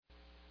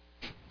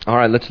All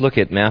right, let's look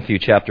at Matthew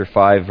chapter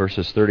 5,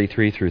 verses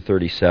 33 through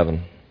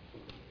 37.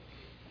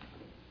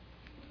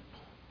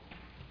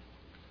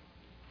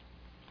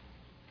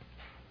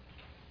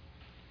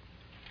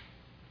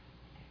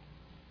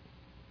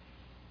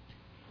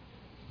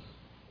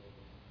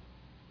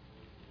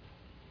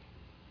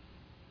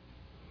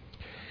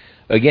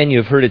 Again, you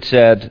have heard it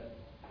said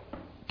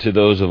to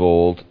those of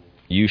old,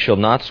 "You shall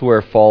not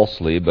swear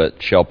falsely,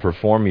 but shall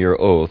perform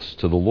your oaths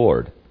to the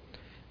Lord."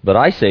 But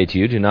I say to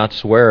you, do not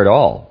swear at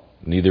all,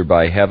 neither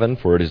by heaven,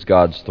 for it is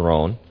God's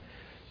throne,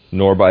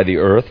 nor by the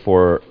earth,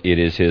 for it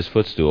is his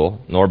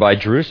footstool, nor by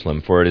Jerusalem,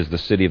 for it is the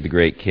city of the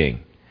great king.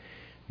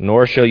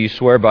 Nor shall you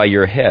swear by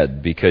your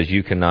head, because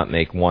you cannot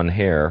make one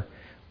hair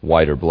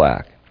white or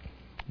black.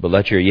 But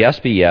let your yes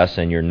be yes,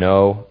 and your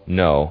no,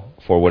 no,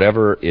 for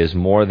whatever is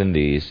more than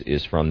these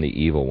is from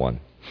the evil one.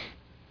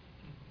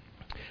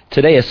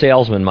 Today, a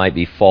salesman might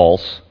be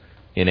false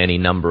in any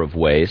number of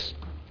ways.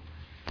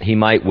 He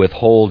might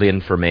withhold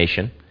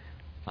information.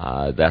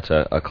 That's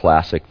a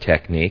classic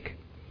technique.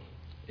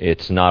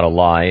 It's not a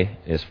lie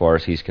as far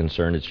as he's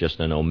concerned. It's just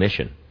an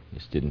omission. He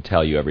just didn't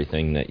tell you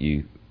everything that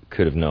you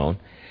could have known.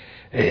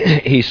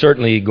 He's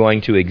certainly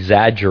going to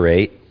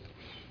exaggerate.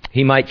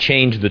 He might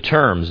change the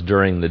terms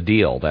during the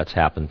deal. That's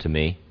happened to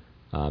me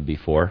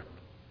before.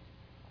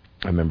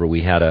 I remember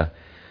we had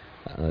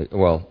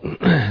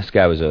this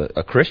guy was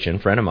a Christian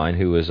friend of mine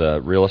who was a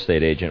real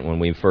estate agent when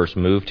we first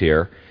moved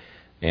here,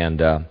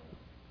 and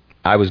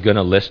I was going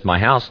to list my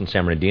house in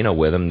San Bernardino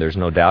with him. There's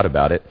no doubt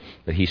about it.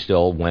 But he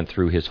still went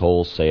through his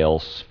whole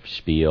sales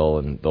spiel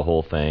and the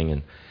whole thing.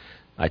 And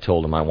I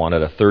told him I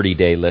wanted a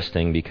 30-day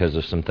listing because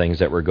of some things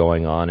that were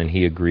going on, and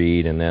he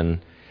agreed. And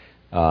then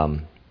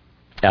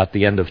at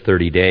the end of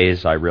 30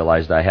 days, I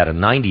realized I had a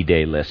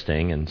 90-day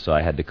listing, and so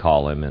I had to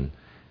call him and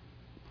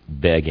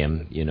beg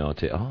him,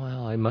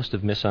 I must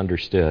have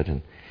misunderstood.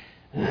 And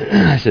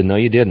I said, no,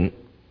 you didn't.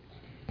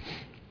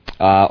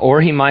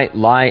 Or he might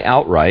lie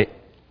outright,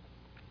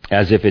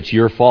 as if it's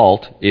your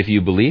fault if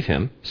you believe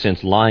him,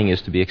 since lying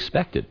is to be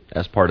expected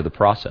as part of the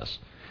process.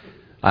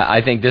 I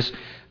think this,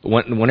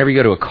 whenever you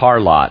go to a car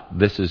lot,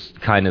 this is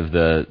kind of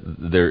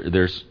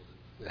there's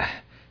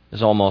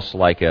almost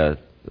like a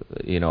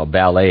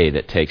ballet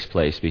that takes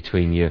place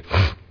between you.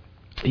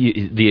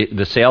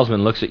 The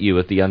salesman looks at you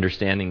with the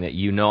understanding that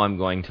I'm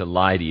going to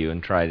lie to you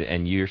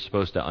and you're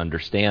supposed to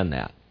understand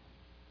that.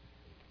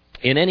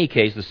 In any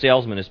case, the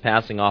salesman is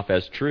passing off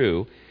as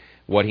true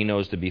what he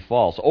knows to be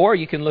false. Or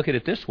you can look at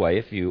it this way.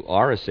 If you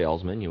are a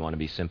salesman, you want to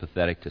be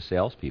sympathetic to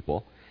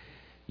salespeople,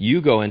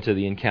 you go into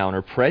the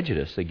encounter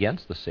prejudiced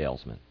against the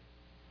salesman.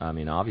 I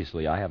mean,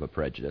 obviously I have a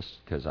prejudice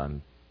because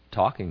I'm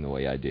talking the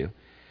way I do.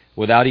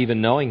 Without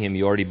even knowing him,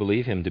 you already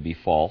believe him to be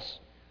false.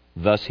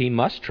 Thus, he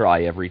must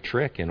try every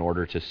trick in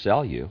order to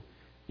sell you,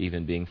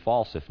 even being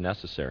false if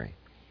necessary.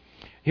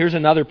 Here's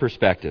another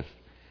perspective.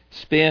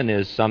 Spin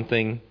is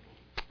something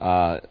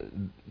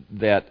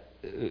that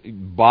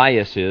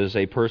biases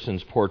a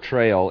person's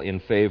portrayal in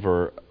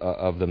favor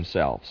of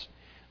themselves.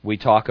 We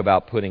talk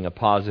about putting a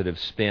positive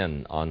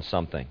spin on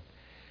something.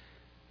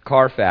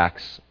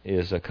 Carfax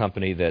is a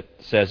company that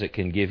says it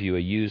can give you a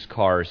used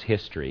car's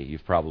history.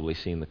 You've probably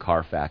seen the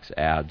Carfax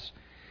ads.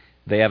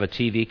 They have a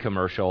TV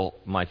commercial,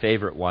 my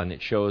favorite one,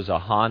 that shows a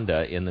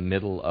Honda in the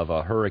middle of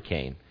a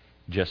hurricane,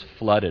 just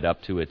flooded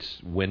up to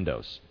its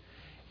windows.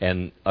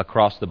 And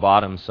across the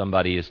bottom,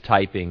 somebody is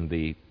typing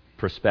the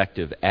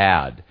prospective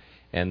ad,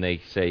 and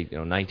they say,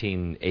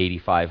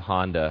 1985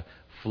 Honda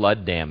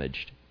flood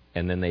damaged,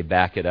 and then they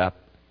back it up,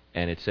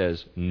 and it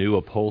says new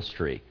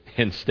upholstery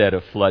instead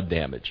of flood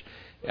damage,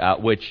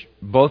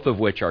 both of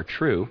which are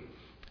true,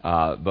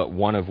 but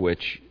one of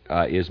which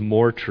is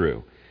more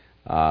true.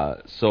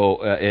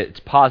 So it's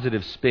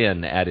positive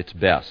spin at its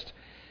best.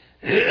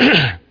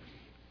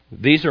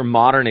 These are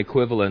modern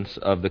equivalents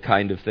of the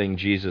kind of thing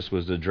Jesus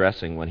was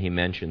addressing when he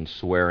mentioned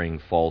swearing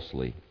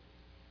falsely.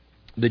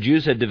 The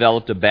Jews had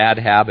developed a bad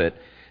habit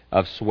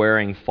of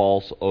swearing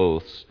false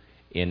oaths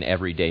in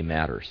everyday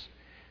matters.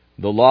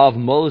 The law of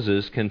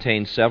Moses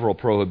contains several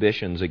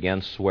prohibitions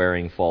against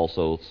swearing false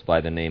oaths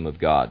by the name of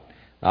God.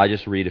 I'll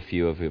just read a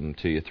few of them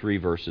to you, 3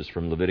 verses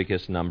from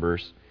Leviticus,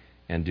 Numbers,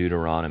 and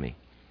Deuteronomy.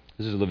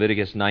 This is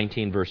Leviticus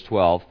 19, verse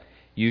 12.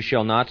 You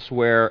shall not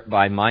swear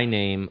by my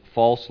name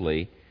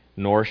falsely,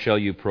 nor shall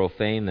you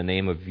profane the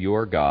name of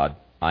your God.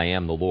 I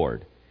am the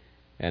Lord.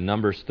 And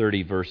Numbers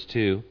 30, verse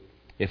 2.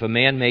 If a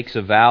man makes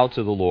a vow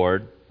to the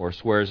Lord, or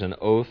swears an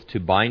oath to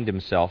bind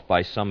himself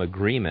by some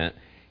agreement,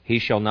 he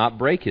shall not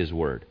break his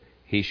word.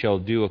 He shall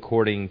do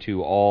according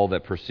to all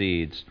that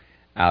proceeds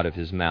out of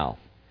his mouth.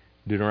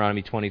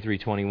 Deuteronomy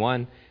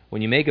 23:21.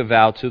 When you make a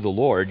vow to the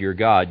Lord your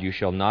God, you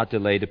shall not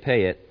delay to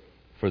pay it,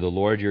 for the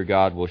Lord your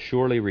God will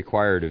surely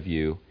require it of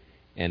you,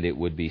 and it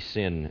would be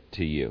sin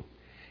to you.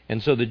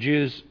 And so the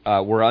Jews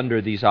were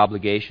under these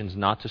obligations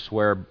not to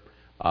swear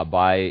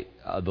by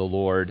the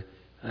Lord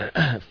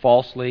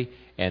falsely,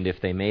 and if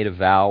they made a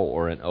vow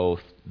or an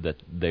oath, that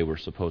they were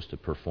supposed to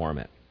perform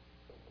it.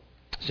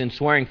 Since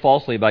swearing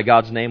falsely by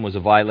God's name was a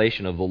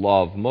violation of the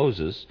law of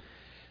Moses,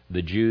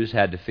 the Jews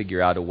had to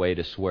figure out a way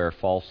to swear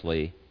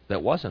falsely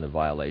that wasn't a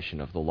violation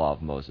of the law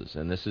of Moses.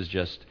 And this is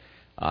just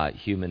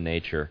human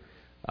nature.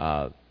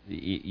 So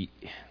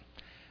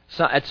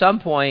at some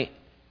point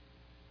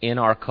in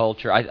our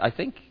culture, I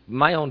think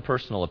my own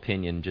personal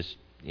opinion, just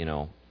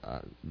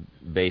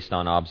based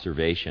on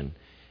observation,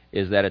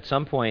 is that at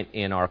some point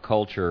in our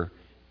culture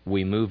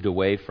we moved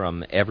away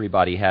from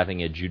everybody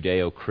having a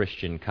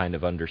Judeo-Christian kind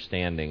of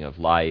understanding of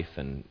life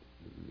and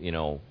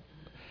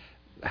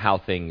how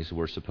things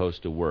were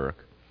supposed to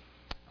work.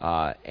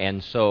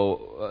 And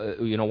so,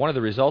 one of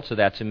the results of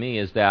that to me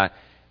is that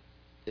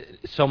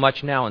so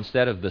much now,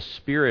 instead of the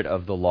spirit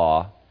of the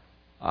law,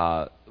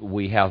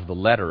 we have the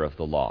letter of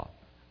the law.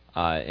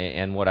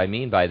 And what I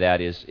mean by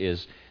that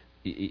is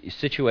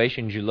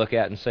situations you look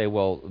at and say,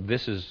 well,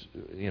 this is,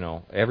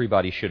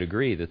 everybody should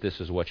agree that this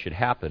is what should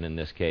happen in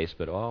this case,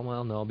 but,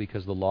 no,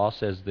 because the law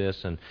says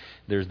this, and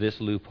there's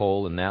this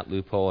loophole and that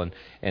loophole,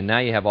 and now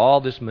you have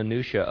all this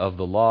minutia of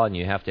the law, and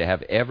you have to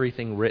have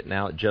everything written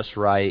out just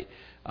right.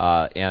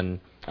 And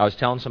I was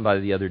telling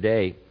somebody the other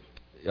day,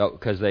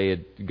 because they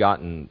had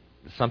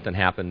something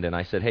happened, and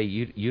I said, hey,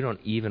 you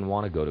don't even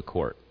want to go to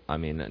court. I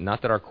mean,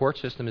 not that our court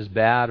system is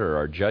bad or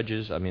our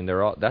judges. I mean,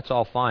 that's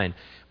all fine.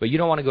 But you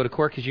don't want to go to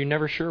court because you're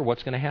never sure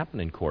what's going to happen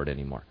in court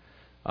anymore.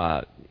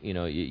 It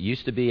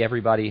used to be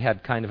everybody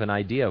had kind of an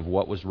idea of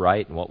what was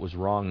right and what was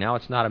wrong. Now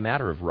it's not a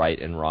matter of right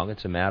and wrong.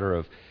 It's a matter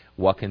of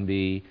what can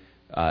be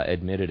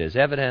admitted as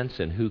evidence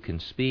and who can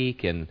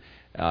speak and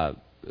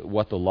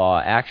what the law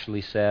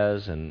actually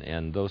says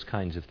and those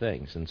kinds of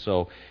things. And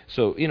so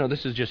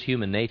this is just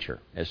human nature.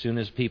 As soon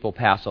as people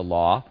pass a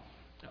law,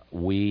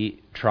 we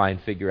try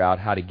and figure out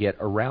how to get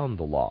around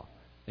the law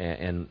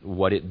and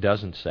what it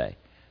doesn't say.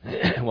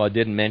 Well, it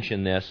didn't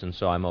mention this, and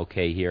so I'm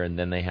okay here, and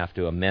then they have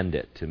to amend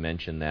it to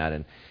mention that,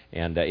 and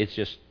it's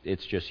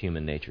just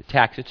human nature.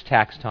 It's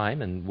tax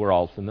time, and we're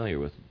all familiar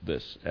with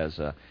this.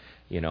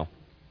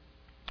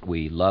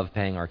 We love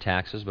paying our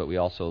taxes, but we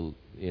also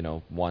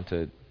want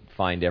to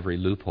find every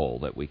loophole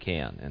that we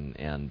can,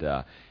 and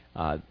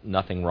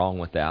nothing wrong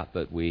with that,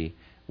 but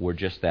we're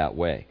just that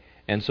way.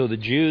 And so the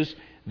Jews,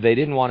 they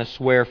didn't want to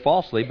swear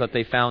falsely, but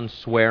they found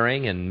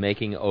swearing and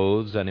making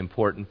oaths an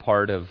important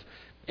part of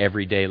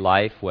everyday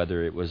life,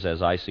 whether it was,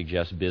 as I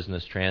suggest,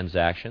 business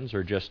transactions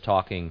or just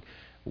talking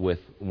with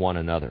one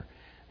another.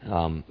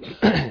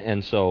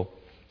 And so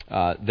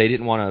they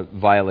didn't want to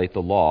violate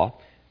the law,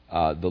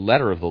 the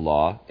letter of the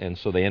law, and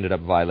so they ended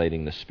up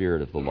violating the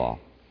spirit of the law.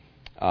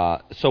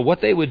 So what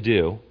they would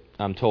do,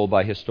 I'm told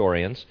by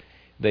historians,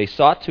 they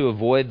sought to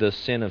avoid the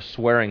sin of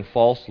swearing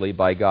falsely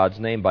by God's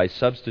name by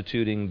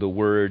substituting the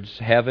words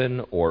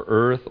heaven or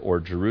earth or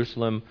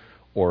Jerusalem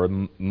or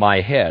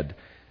my head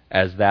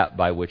as that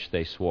by which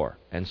they swore.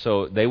 And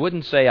so they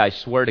wouldn't say, I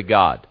swear to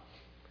God,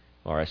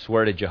 or I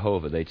swear to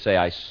Jehovah. They'd say,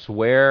 I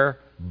swear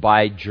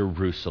by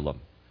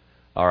Jerusalem,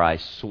 or I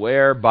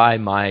swear by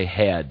my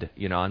head,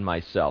 on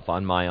myself,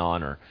 on my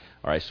honor,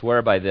 or I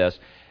swear by this.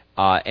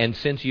 And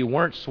since you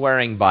weren't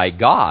swearing by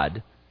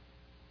God,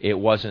 it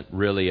wasn't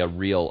really a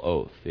real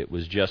oath. It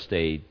was just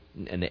an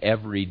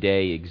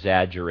everyday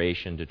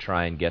exaggeration to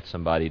try and get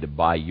somebody to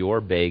buy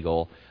your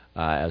bagel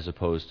as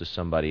opposed to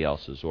somebody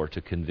else's, or to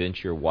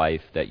convince your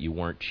wife that you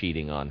weren't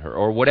cheating on her,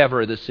 or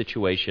whatever the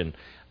situation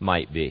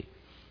might be.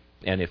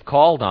 And if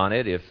called on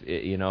it, if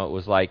it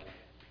was like,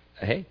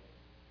 hey,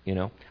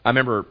 I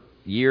remember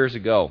years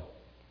ago,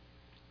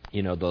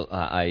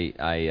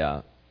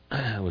 I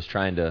was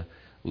trying to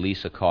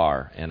lease a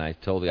car, and I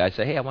told the guy, I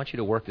said, hey, I want you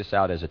to work this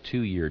out as a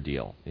 2-year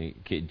deal.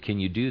 Can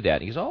you do that?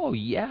 And he goes, oh,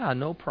 yeah,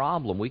 no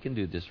problem. We can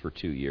do this for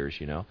 2 years,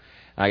 And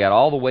I got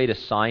all the way to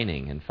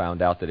signing and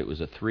found out that it was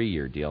a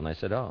 3-year deal. And I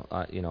said,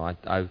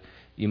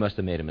 you must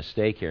have made a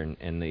mistake here.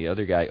 And the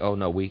other guy, oh,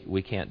 no,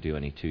 we can't do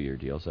any 2-year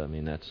deals. I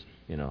mean, that's,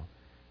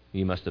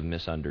 you must have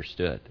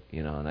misunderstood,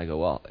 And I go,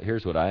 well,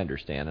 here's what I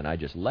understand. And I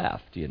just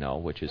left,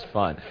 which is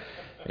fun.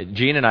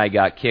 Gene and I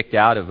got kicked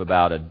out of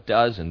about a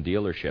dozen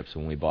dealerships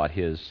when we bought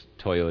his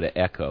Toyota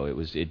Echo.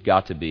 It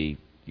got to be,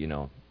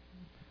 to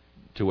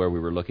where we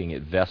were looking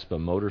at Vespa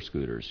motor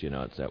scooters,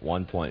 it's at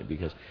one point,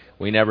 because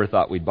we never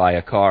thought we'd buy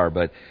a car.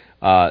 But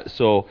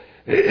so,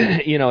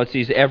 it's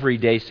these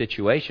everyday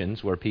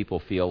situations where people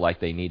feel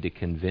like they need to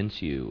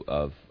convince you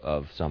of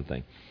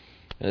something.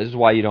 And this is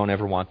why you don't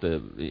ever want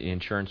the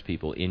insurance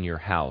people in your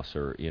house,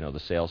 or the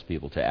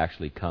salespeople to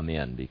actually come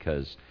in,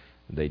 because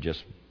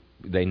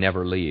they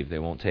never leave. They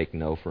won't take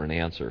no for an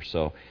answer.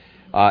 So,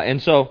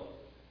 and so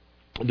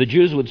the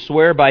Jews would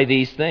swear by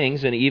these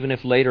things, and even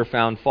if later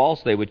found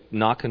false, they would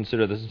not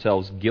consider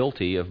themselves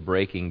guilty of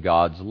breaking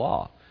God's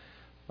law.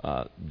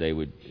 They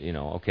would,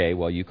 okay,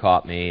 well, you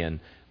caught me,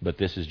 but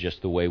this is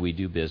just the way we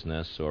do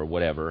business, or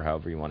whatever,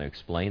 however you want to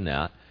explain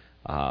that.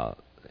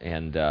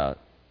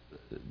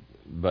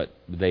 But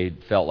they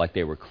felt like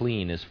they were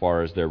clean as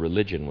far as their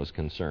religion was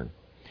concerned.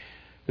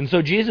 And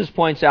so Jesus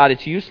points out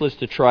it's useless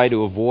to try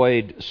to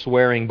avoid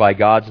swearing by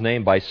God's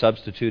name by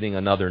substituting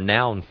another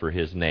noun for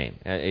His name.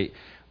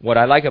 What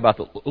I like about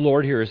the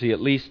Lord here is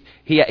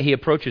He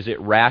approaches it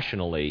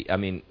rationally. I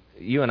mean,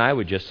 you and I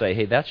would just say,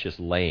 hey, that's just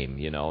lame,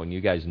 and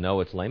you guys know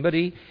it's lame. But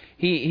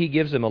he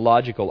gives him a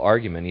logical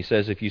argument. He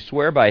says, if you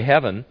swear by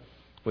heaven,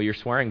 well, you're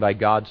swearing by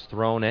God's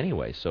throne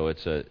anyway. So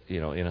it's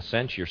in a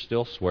sense, you're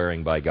still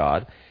swearing by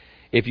God.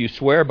 If you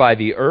swear by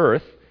the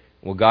earth,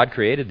 well, God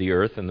created the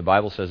earth, and the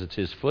Bible says it's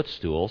His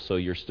footstool, so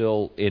you're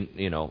still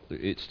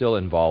it still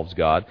involves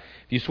God.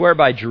 If you swear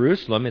by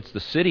Jerusalem, it's the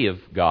city of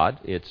God,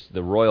 it's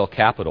the royal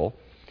capital.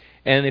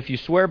 And if you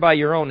swear by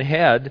your own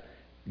head,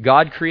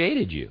 God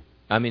created you.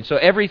 So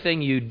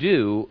everything you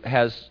do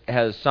has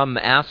some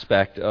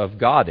aspect of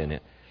God in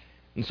it.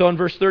 And so in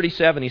verse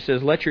 37, he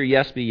says, let your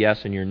yes be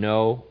yes and your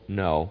no,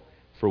 no,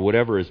 for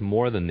whatever is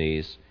more than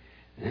these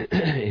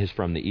is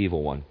from the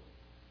evil one.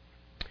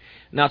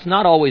 Now, it's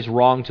not always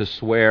wrong to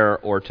swear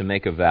or to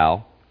make a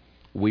vow.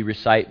 We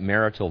recite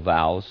marital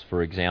vows,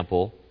 for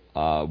example.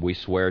 We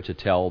swear to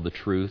tell the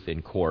truth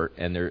in court,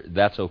 and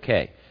that's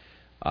okay.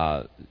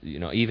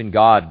 Even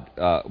God,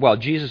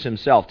 Jesus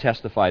himself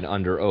testified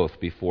under oath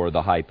before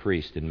the high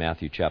priest in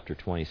Matthew chapter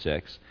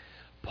 26.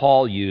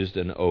 Paul used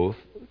an oath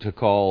to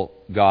call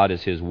God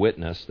as his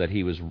witness that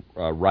he was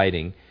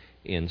writing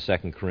in 2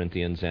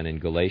 Corinthians and in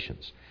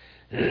Galatians.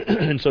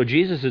 And so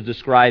Jesus is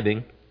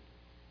describing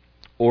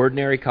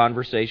ordinary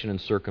conversation and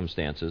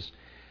circumstances.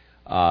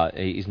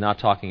 He's not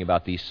talking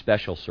about these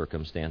special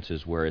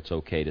circumstances where it's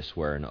okay to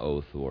swear an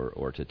oath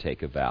or to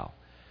take a vow.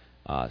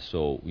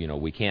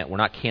 We're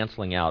not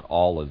canceling out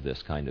all of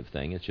this kind of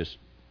thing. It's just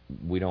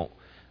we don't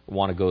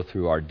want to go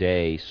through our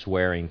day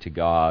swearing to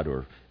God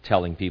or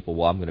telling people,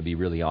 well, I'm going to be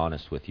really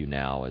honest with you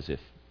now, as if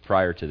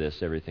prior to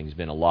this everything's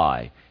been a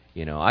lie.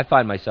 I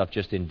find myself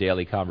just in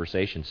daily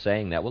conversation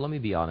saying that, well, let me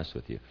be honest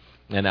with you.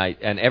 And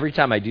every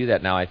time I do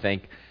that now, I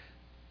think,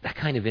 that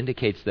kind of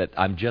indicates that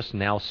I'm just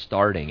now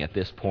starting at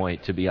this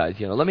point to be,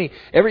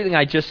 everything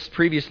I just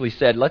previously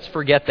said, let's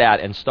forget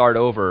that and start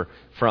over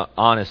from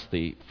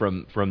honesty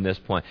from this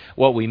point.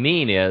 What we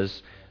mean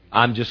is,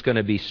 I'm just going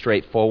to be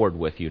straightforward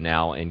with you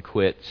now and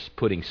quit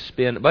putting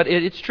spin. But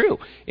it's true.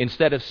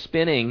 Instead of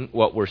spinning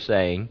what we're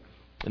saying,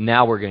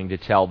 now we're going to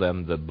tell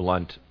them the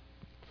blunt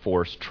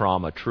force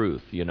trauma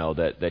truth,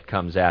 that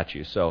comes at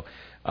you. So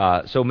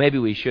maybe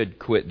we should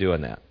quit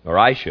doing that, or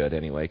I should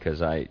anyway,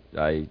 because I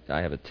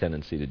have a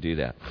tendency to do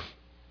that.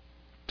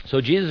 So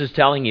Jesus is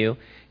telling you,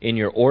 in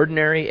your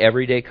ordinary,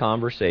 everyday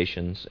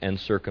conversations and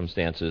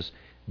circumstances,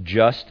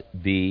 just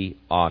be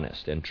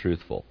honest and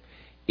truthful.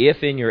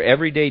 If in your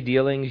everyday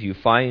dealings you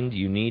find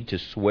you need to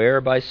swear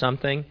by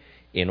something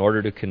in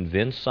order to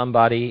convince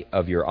somebody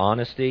of your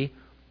honesty,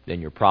 then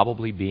you're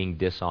probably being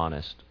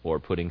dishonest or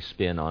putting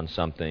spin on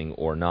something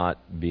or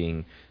not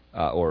being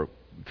or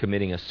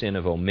committing a sin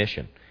of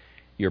omission.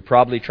 You're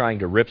probably trying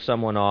to rip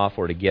someone off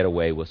or to get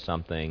away with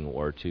something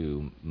or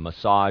to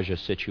massage a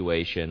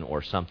situation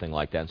or something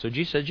like that. And so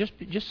Jesus said,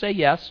 just say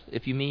yes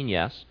if you mean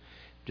yes.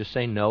 Just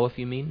say no if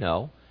you mean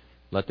no.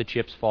 Let the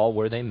chips fall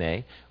where they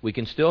may. We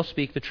can still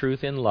speak the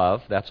truth in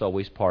love. That's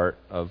always part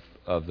of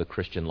the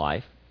Christian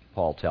life,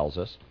 Paul tells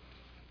us.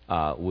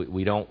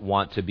 We don't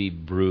want to be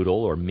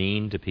brutal or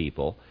mean to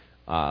people,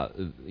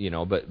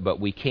 but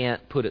we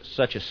can't put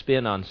such a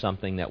spin on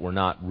something that we're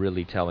not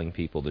really telling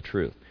people the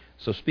truth.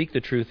 So speak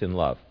the truth in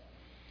love.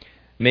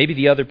 Maybe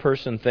the other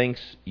person thinks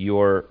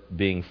you're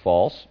being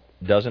false.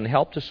 Doesn't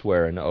help to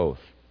swear an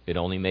oath. It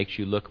only makes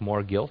you look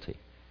more guilty.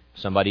 If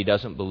somebody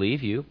doesn't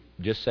believe you,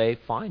 just say,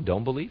 fine,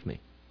 don't believe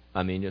me.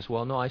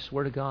 No, I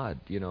swear to God,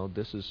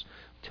 this is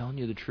telling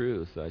you the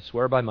truth. I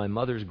swear by my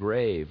mother's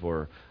grave,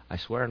 or I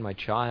swear on my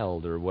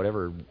child, or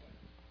whatever.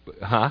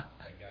 Huh?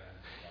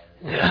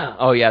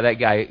 Oh, yeah, that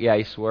guy, yeah,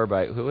 he swore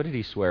by, what did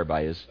he swear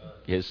by?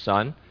 His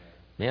son?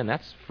 Man,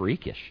 that's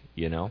freakish,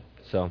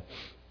 So,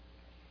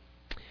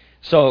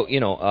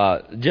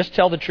 just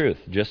tell the truth.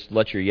 Just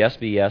let your yes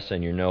be yes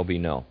and your no be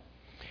no.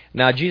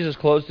 Now, Jesus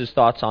closed his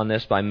thoughts on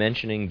this by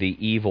mentioning the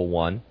evil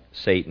one,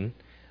 Satan.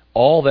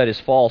 All that is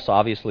false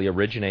obviously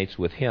originates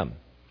with him.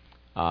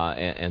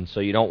 And so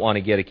you don't want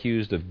to get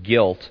accused of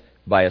guilt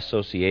by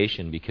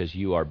association because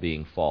you are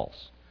being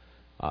false.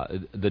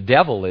 The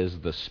devil is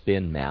the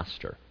spin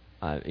master.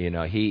 He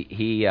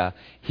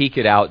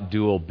could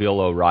outduel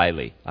Bill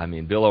O'Reilly.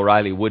 Bill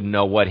O'Reilly wouldn't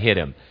know what hit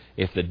him.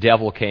 If the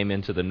devil came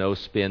into the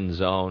no-spin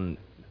zone,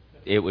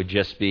 it would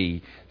just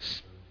be...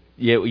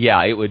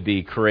 it would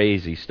be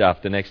crazy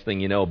stuff. The next thing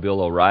you know, Bill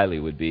O'Reilly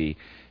would be,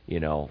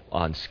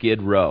 on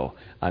Skid Row.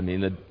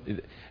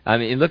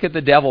 Look at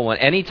the devil.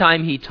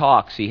 Anytime he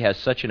talks, he has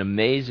such an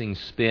amazing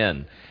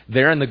spin.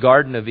 There in the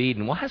Garden of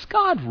Eden, well, has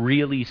God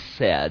really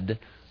said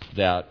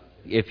that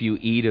if you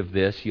eat of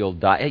this, you'll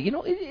die?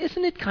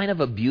 Isn't it kind of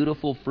a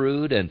beautiful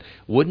fruit? And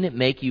wouldn't it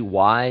make you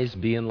wise,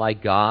 being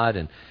like God?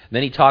 And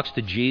then he talks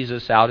to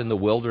Jesus out in the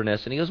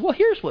wilderness, and he goes, well,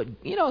 here's what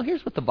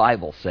the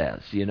Bible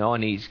says,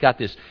 and he's got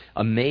this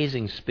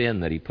amazing spin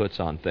that he puts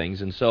on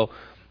things. And so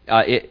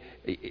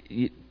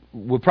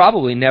we'll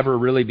probably never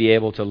really be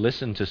able to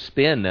listen to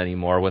spin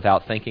anymore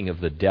without thinking of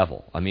the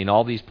devil.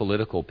 All these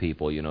political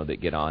people, that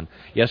get on.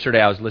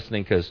 Yesterday I was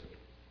listening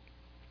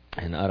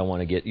and I don't want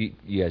to get,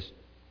 you guys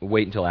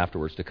wait until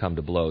afterwards to come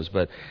to blows,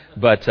 but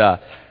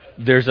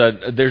there's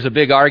a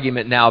big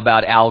argument now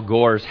about Al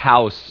Gore's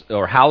house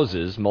or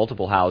houses,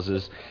 multiple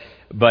houses,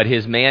 but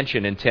his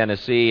mansion in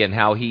Tennessee, and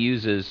how he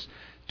uses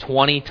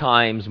 20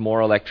 times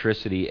more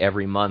electricity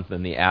every month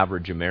than the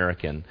average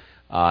American,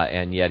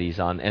 and yet he's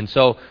on. And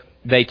so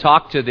they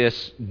talked to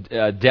this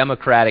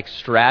Democratic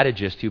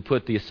strategist who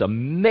put this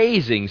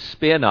amazing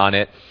spin on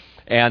it,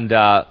 and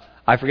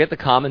I forget the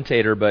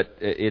commentator, but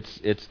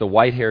it's the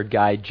white-haired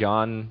guy,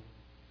 John.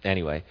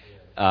 Anyway,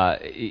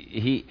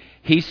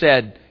 he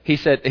said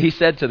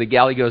to the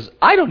gal, he goes,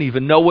 "I don't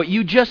even know what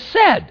you just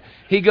said."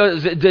 He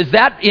goes, "Is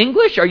that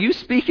English? Are you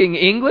speaking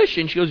English?"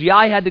 And she goes, "Yeah,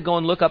 I had to go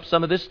and look up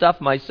some of this stuff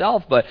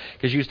myself," but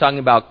because she was talking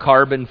about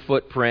carbon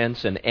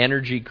footprints and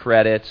energy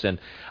credits, and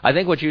I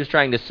think what she was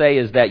trying to say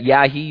is that,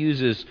 yeah, he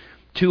uses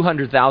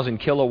 200,000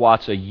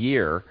 kilowatts a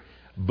year,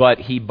 but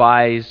he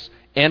buys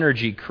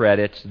energy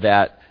credits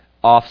that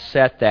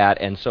offset that,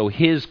 and so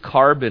his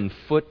carbon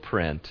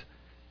footprint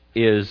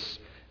is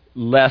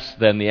less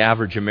than the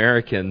average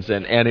Americans,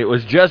 and it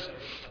was just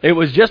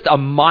a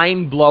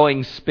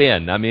mind-blowing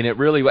spin. I mean, it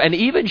really, and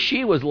even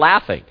she was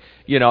laughing.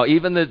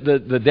 Even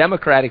the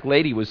Democratic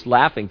lady was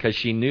laughing because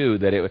she knew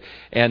that it.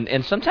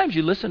 And sometimes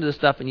you listen to this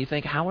stuff and you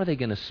think, how are they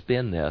going to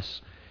spin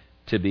this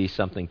to be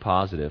something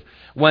positive?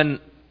 When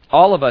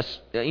all of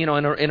us, in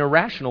a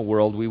rational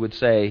world, we would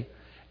say,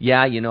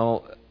 yeah,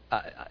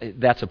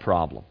 that's a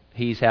problem.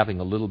 He's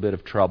having a little bit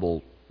of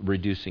trouble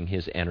reducing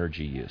his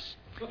energy use.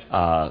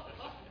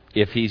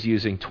 If he's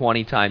using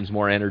 20 times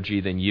more energy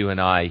than you and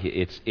I,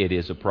 it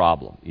is a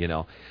problem,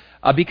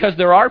 because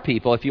there are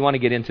people, if you want to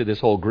get into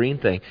this whole green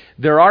thing,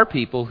 there are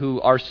people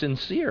who are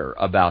sincere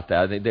about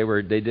that.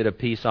 They did a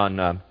piece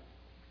on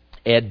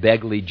Ed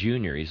Begley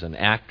Jr. He's an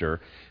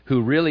actor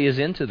who really is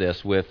into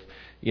this with,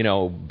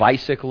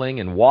 bicycling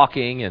and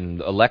walking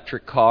and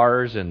electric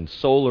cars and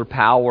solar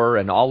power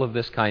and all of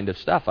this kind of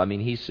stuff. I mean,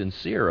 he's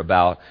sincere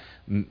about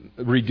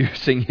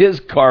reducing his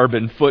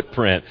carbon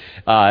footprint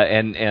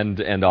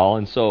and all,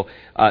 and so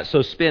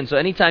spin. So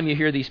anytime you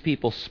hear these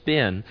people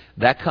spin,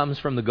 that comes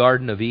from the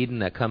Garden of Eden,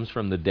 that comes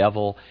from the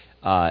devil,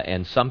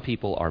 and some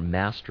people are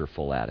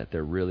masterful at it.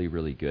 They're really,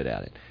 really good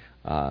at it.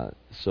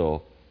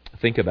 So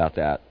think about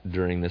that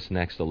during this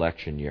next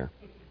election year.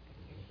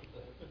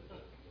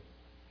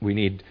 We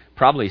need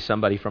probably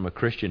somebody from a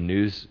Christian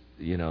news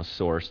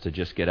source to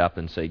just get up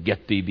and say,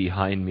 "Get thee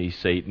behind me,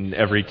 Satan,"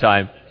 every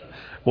time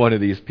one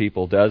of these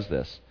people does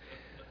this.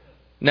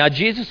 Now,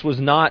 Jesus was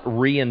not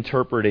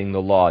reinterpreting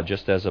the law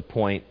just as a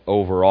point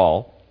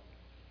overall.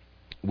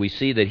 We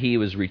see that he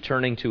was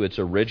returning to its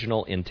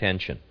original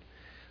intention.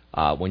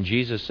 When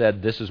Jesus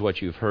said, "This is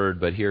what you've heard,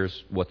 but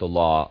here's what the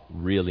law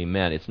really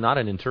meant," it's not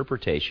an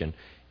interpretation,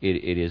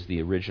 it is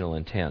the original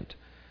intent.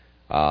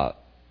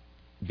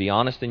 Be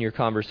honest in your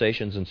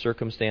conversations and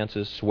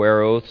circumstances.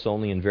 Swear oaths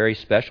only in very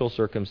special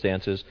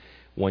circumstances.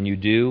 When you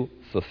do,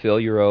 fulfill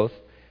your oath.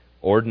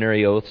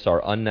 Ordinary oaths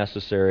are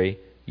unnecessary.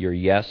 Your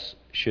yes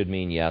should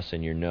mean yes,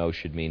 and your no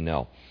should mean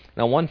no.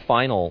 Now, one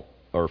final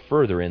or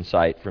further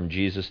insight from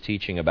Jesus'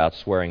 teaching about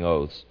swearing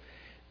oaths.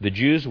 The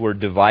Jews were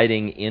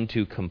dividing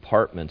into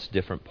compartments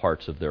different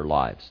parts of their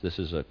lives. This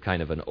is a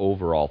kind of an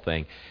overall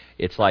thing.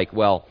 It's like,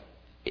 well,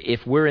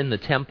 if we're in the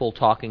temple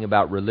talking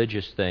about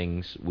religious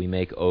things, we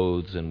make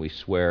oaths and we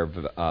swear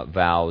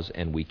vows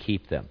and we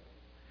keep them.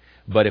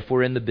 But if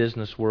we're in the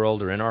business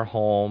world or in our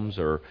homes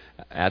or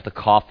at the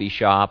coffee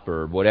shop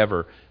or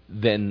whatever,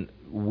 then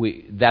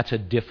that's a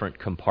different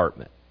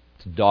compartment.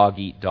 It's dog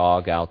eat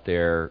dog out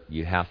there.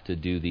 You have to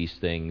do these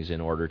things in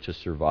order to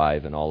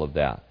survive and all of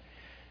that.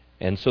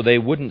 And so they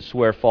wouldn't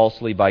swear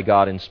falsely by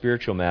God in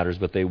spiritual matters,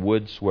 but they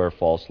would swear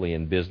falsely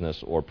in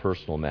business or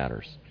personal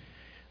matters.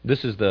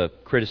 This is the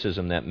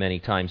criticism that many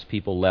times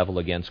people level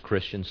against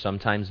Christians,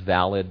 sometimes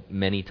valid,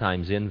 many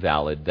times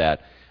invalid,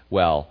 that,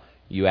 well,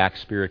 you act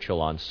spiritual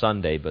on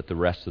Sunday, but the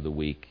rest of the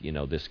week,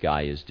 this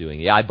guy is doing,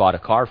 yeah, I bought a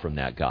car from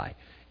that guy,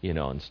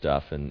 and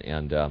stuff. And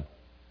in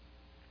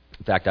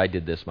fact, I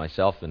did this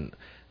myself, and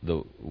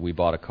we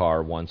bought a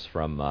car once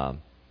from,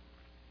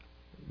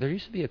 there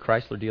used to be a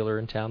Chrysler dealer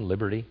in town,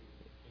 Liberty.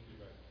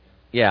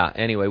 Yeah,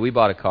 anyway, we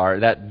bought a car,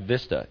 that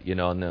Vista,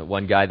 and the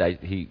one guy,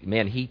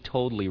 he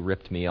totally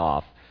ripped me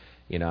off.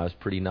 I was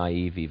pretty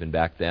naive even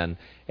back then.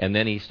 And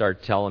then he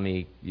started telling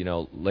me,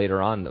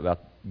 later on about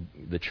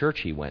the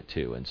church he went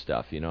to and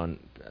stuff, and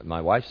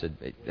my wife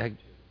said,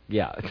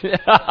 yeah.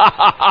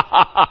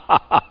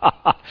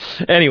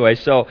 Anyway,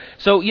 so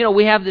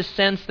we have this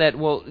sense that,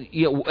 well,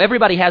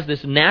 everybody has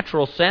this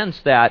natural sense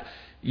that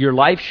your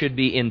life should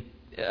be in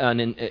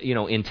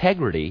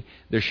integrity.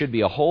 There should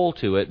be a whole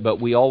to it, but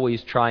we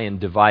always try and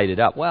divide it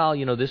up. Well,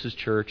 this is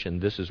church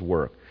and this is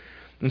work.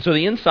 And so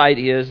the insight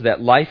is that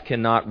life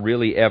cannot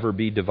really ever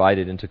be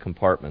divided into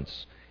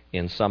compartments,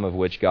 in some of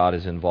which God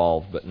is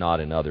involved, but not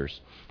in others.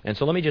 And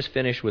so let me just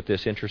finish with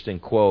this interesting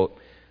quote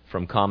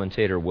from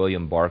commentator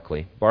William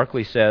Barclay.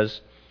 Barclay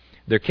says,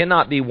 "There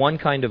cannot be one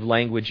kind of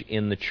language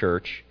in the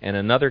church and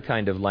another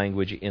kind of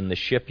language in the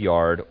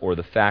shipyard or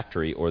the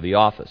factory or the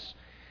office.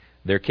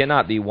 There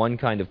cannot be one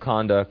kind of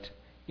conduct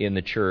in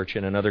the church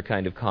and another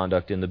kind of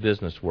conduct in the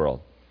business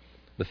world.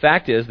 The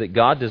fact is that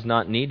God does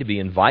not need to be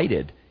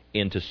invited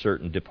into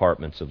certain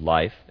departments of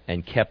life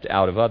and kept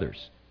out of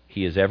others.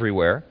 He is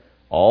everywhere,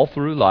 all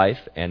through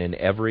life, and in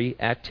every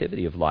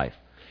activity of life.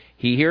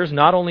 He hears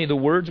not only the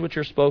words which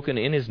are spoken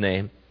in His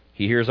name,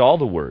 He hears all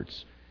the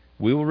words.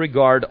 We will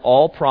regard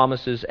all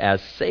promises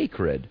as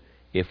sacred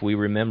if we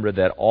remember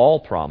that all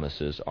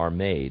promises are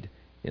made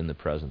in the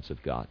presence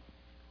of God.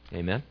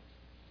 Amen?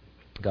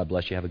 God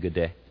bless you. Have a good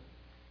day.